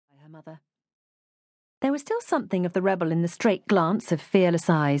mother. There was still something of the rebel in the straight glance of fearless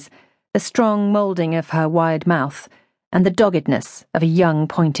eyes, the strong moulding of her wide mouth, and the doggedness of a young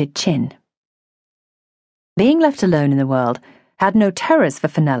pointed chin. Being left alone in the world had no terrors for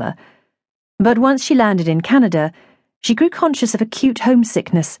Fenella, but once she landed in Canada, she grew conscious of acute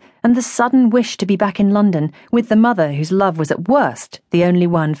homesickness and the sudden wish to be back in London with the mother whose love was at worst the only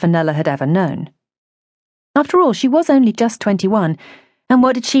one Fenella had ever known. After all, she was only just 21, and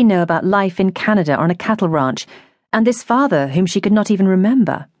what did she know about life in Canada on a cattle ranch, and this father whom she could not even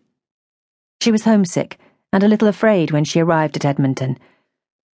remember? She was homesick and a little afraid when she arrived at Edmonton,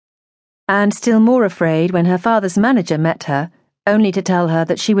 and still more afraid when her father's manager met her, only to tell her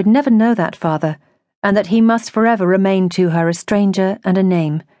that she would never know that father, and that he must forever remain to her a stranger and a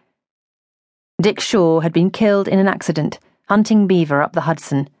name. Dick Shaw had been killed in an accident, hunting beaver up the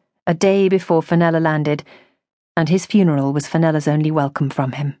Hudson, a day before Fenella landed, and his funeral was Fenella's only welcome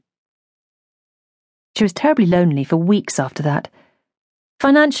from him. She was terribly lonely for weeks after that.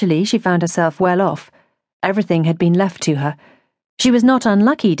 Financially, she found herself well off. Everything had been left to her. She was not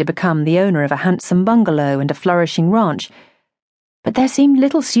unlucky to become the owner of a handsome bungalow and a flourishing ranch, but there seemed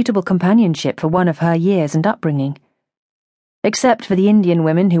little suitable companionship for one of her years and upbringing. Except for the Indian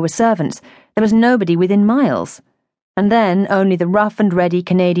women who were servants, there was nobody within miles, and then only the rough and ready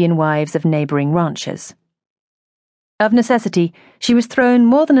Canadian wives of neighbouring ranchers. Of necessity, she was thrown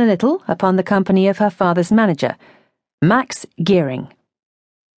more than a little upon the company of her father's manager, Max Geering.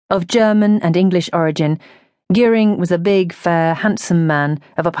 Of German and English origin, Geering was a big, fair, handsome man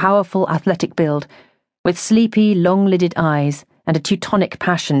of a powerful, athletic build, with sleepy, long-lidded eyes and a Teutonic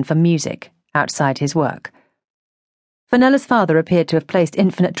passion for music outside his work. Fenella's father appeared to have placed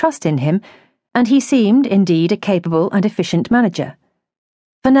infinite trust in him, and he seemed, indeed, a capable and efficient manager.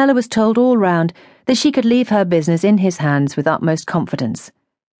 Fenella was told all round that she could leave her business in his hands with utmost confidence.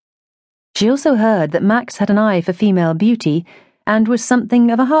 She also heard that Max had an eye for female beauty and was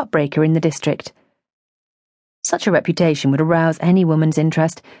something of a heartbreaker in the district. Such a reputation would arouse any woman's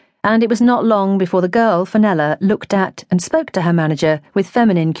interest, and it was not long before the girl, Fenella, looked at and spoke to her manager with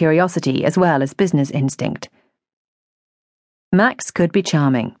feminine curiosity as well as business instinct. Max could be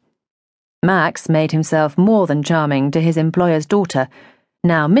charming. Max made himself more than charming to his employer's daughter,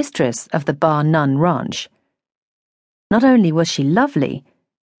 now mistress of the Bar None Ranch. Not only was she lovely,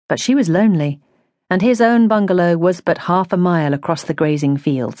 but she was lonely, and his own bungalow was but half a mile across the grazing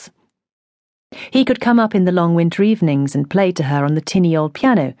fields. He could come up in the long winter evenings and play to her on the tinny old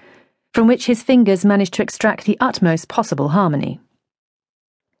piano, from which his fingers managed to extract the utmost possible harmony.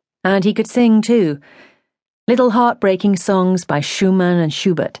 And he could sing, too, little heartbreaking songs by Schumann and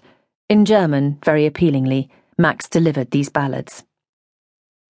Schubert. In German, very appealingly, Max delivered these ballads.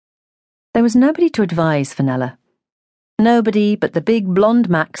 There was nobody to advise Fenella. Nobody but the big blonde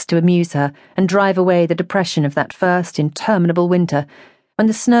Max to amuse her and drive away the depression of that first interminable winter, when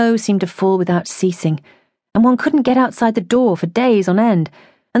the snow seemed to fall without ceasing, and one couldn't get outside the door for days on end,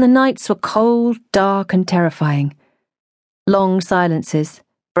 and the nights were cold, dark, and terrifying. Long silences,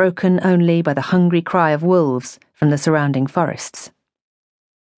 broken only by the hungry cry of wolves from the surrounding forests.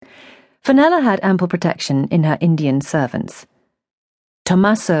 Fenella had ample protection in her Indian servants.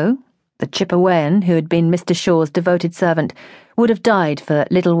 Tommaso, the Chippewayan who had been Mr. Shaw's devoted servant, would have died for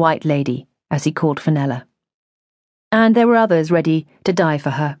Little White Lady, as he called Fenella. And there were others ready to die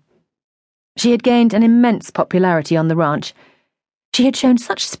for her. She had gained an immense popularity on the ranch. She had shown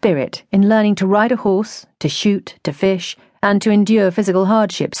such spirit in learning to ride a horse, to shoot, to fish, and to endure physical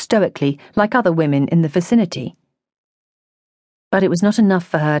hardships stoically like other women in the vicinity. But it was not enough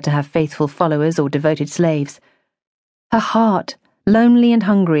for her to have faithful followers or devoted slaves. Her heart, lonely and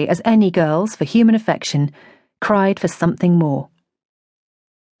hungry as any girl's for human affection, cried for something more.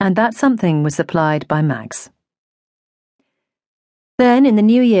 And that something was supplied by Max. Then, in the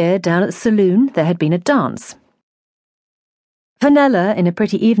new year, down at the saloon, there had been a dance. Fenella, in a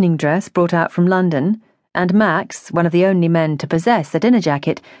pretty evening dress brought out from London, and Max, one of the only men to possess a dinner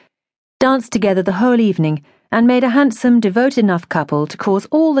jacket, danced together the whole evening and made a handsome, devoted enough couple to cause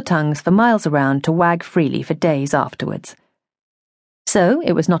all the tongues for miles around to wag freely for days afterwards. So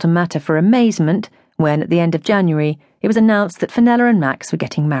it was not a matter for amazement when, at the end of January, it was announced that Fenella and Max were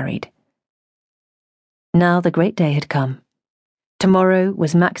getting married. Now the great day had come. Tomorrow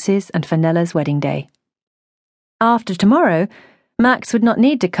was Max's and Fenella's wedding day. After tomorrow, Max would not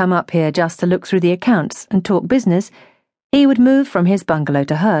need to come up here just to look through the accounts and talk business. He would move from his bungalow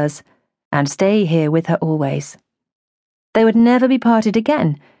to hers, and stay here with her always. They would never be parted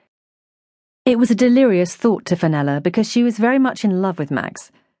again. It was a delirious thought to Fenella because she was very much in love with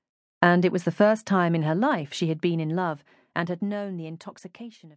Max, and it was the first time in her life she had been in love and had known the intoxication of